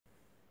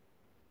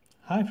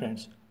Hi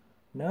friends,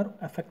 nerve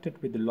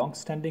affected with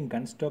long-standing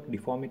gunstock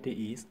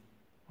deformity is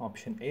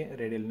option A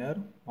radial nerve,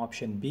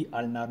 option B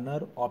ulnar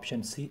nerve,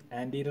 option C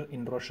anterior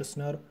interosseous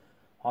nerve,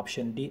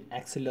 option D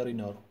axillary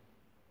nerve.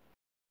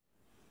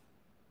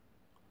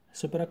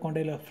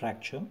 Supracondylar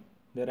fracture.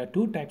 There are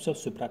two types of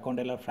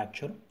supracondylar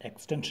fracture,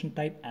 extension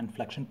type and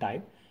flexion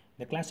type.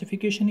 The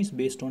classification is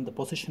based on the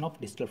position of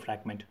distal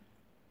fragment.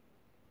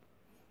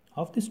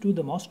 Of these two,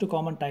 the most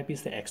common type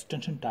is the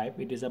extension type.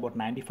 It is about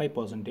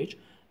 95%.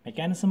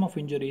 Mechanism of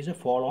injury is a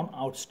fall on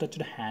outstretched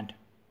hand.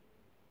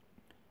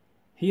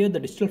 Here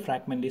the distal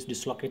fragment is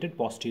dislocated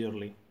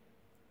posteriorly.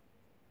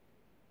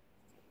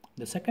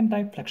 The second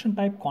type, flexion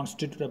type,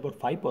 constitutes about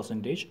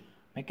 5%.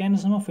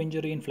 Mechanism of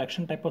injury in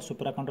flexion type of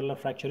supracondylar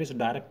fracture is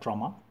direct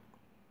trauma.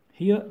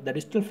 Here the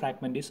distal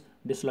fragment is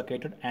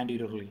dislocated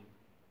anteriorly.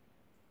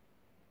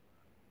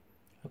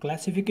 A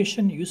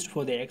classification used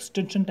for the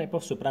extension type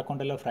of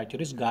supracondylar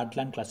fracture is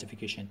Gartland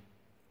classification.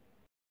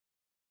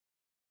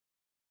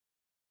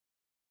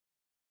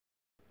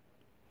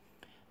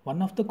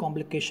 One of the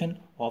complications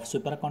of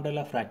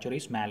supracondylar fracture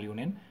is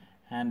malunion,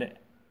 and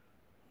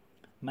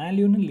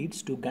malunion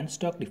leads to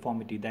gunstock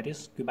deformity, that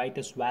is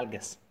cubitus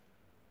valgus.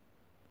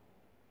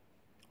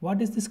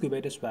 What is this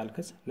cubitus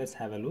valgus? Let's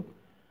have a look.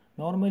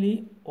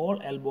 Normally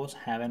all elbows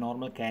have a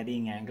normal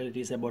carrying angle. It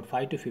is about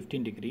 5 to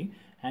 15 degree,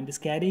 and this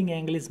carrying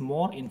angle is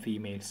more in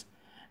females.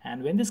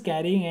 And when this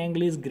carrying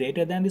angle is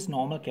greater than this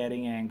normal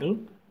carrying angle,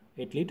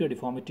 it leads to a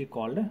deformity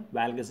called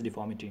valgus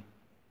deformity.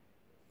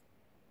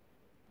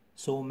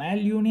 So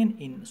malunion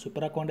in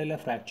supracondylar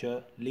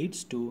fracture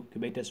leads to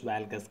cubitus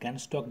valgus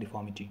gunstock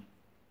deformity.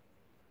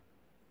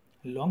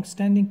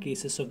 Long-standing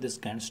cases of this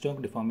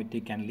gunstock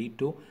deformity can lead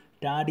to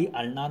tardy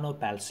ulnar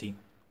nerve palsy.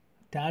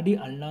 Tardy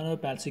ulnar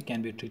nerve palsy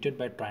can be treated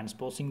by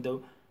transposing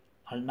the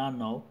ulnar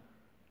nerve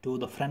to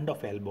the front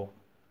of elbow.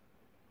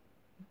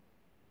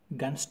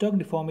 Gunstock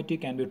deformity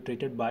can be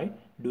treated by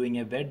doing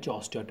a wedge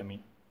osteotomy.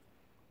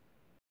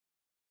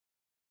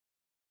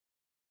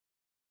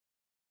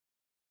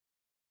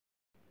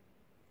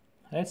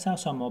 Let's have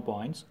some more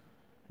points.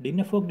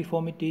 Dinner-fork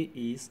deformity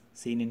is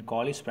seen in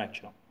Colles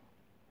fracture.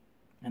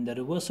 And the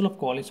reversal of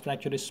Colles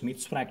fracture is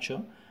Smith's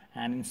fracture.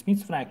 And in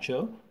Smith's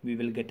fracture, we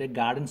will get a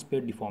garden spur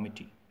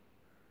deformity.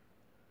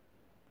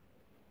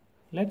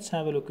 Let's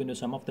have a look into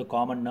some of the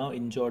common nerve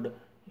injured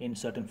in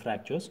certain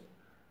fractures.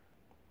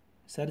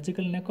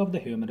 Surgical neck of the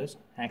humerus,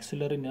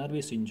 axillary nerve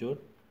is injured.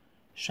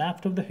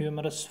 Shaft of the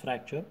humerus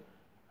fracture,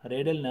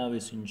 radial nerve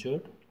is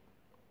injured.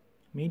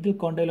 Medial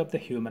condyle of the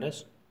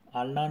humerus,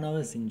 ulnar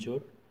nerve is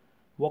injured.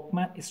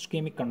 Walkman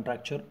ischemic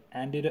contracture,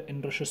 anterior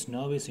interosseous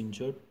nerve is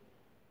injured.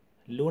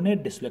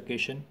 Lunate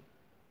dislocation,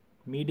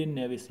 median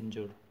nerve is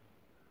injured.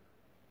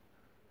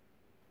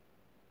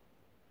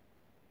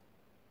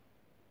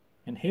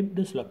 In hip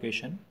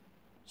dislocation,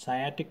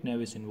 sciatic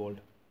nerve is involved.